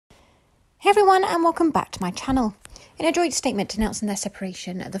Everyone, and welcome back to my channel. In a joint statement announcing their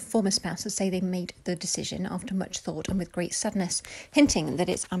separation, the former spouses say they made the decision after much thought and with great sadness, hinting that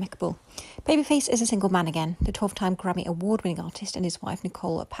it's amicable. Babyface is a single man again. The 12-time Grammy Award-winning artist and his wife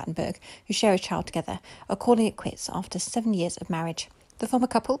Nicole Pantenburg, who share a child together, are calling it quits after 7 years of marriage. The former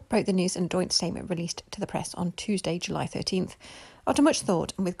couple broke the news in a joint statement released to the press on Tuesday, July 13th. After much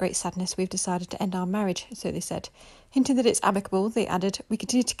thought and with great sadness, we've decided to end our marriage, so they said. Hinting that it's amicable, they added, we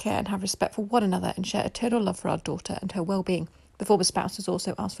continue to care and have respect for one another and share eternal love for our daughter and her well-being. The former spouse has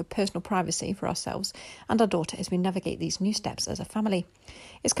also asked for personal privacy for ourselves and our daughter as we navigate these new steps as a family.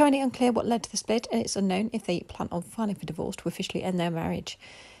 It's currently unclear what led to the split, and it's unknown if they plan on filing for divorce to officially end their marriage.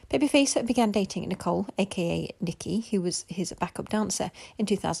 Babyface began dating Nicole, aka Nikki, who was his backup dancer, in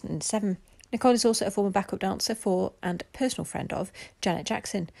 2007. Nicole is also a former backup dancer for and personal friend of Janet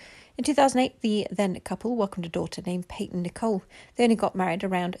Jackson. In 2008, the then couple welcomed a daughter named Peyton Nicole. They only got married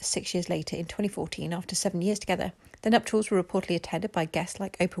around 6 years later in 2014 after 7 years together. The nuptials were reportedly attended by guests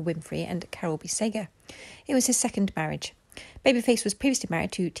like Oprah Winfrey and Carol B. Sager. It was his second marriage. Babyface was previously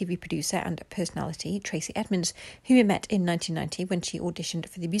married to TV producer and personality Tracy Edmonds, whom he met in 1990 when she auditioned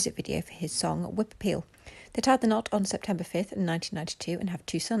for the music video for his song Whip Appeal. They tied the knot on September 5th in 1992 and have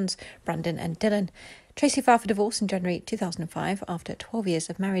two sons, Brandon and Dylan. Tracy filed for divorce in January 2005 after 12 years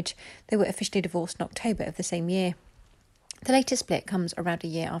of marriage. They were officially divorced in October of the same year. The latest split comes around a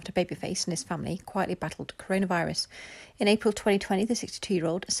year after Babyface and his family quietly battled coronavirus. In April 2020, the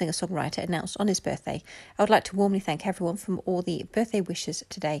 62-year-old singer-songwriter announced on his birthday, I would like to warmly thank everyone for all the birthday wishes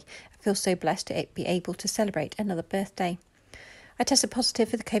today. I feel so blessed to be able to celebrate another birthday. I tested positive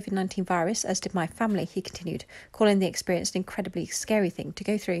for the COVID-19 virus, as did my family, he continued, calling the experience an incredibly scary thing to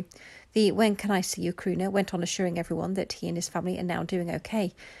go through. The When Can I See You crooner went on assuring everyone that he and his family are now doing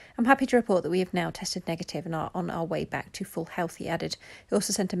okay. I'm happy to report that we have now tested negative and are on our way back to full health, he added. He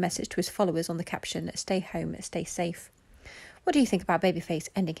also sent a message to his followers on the caption, stay home, stay safe. What do you think about Babyface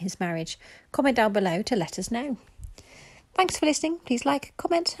ending his marriage? Comment down below to let us know. Thanks for listening. Please like,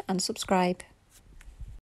 comment and subscribe.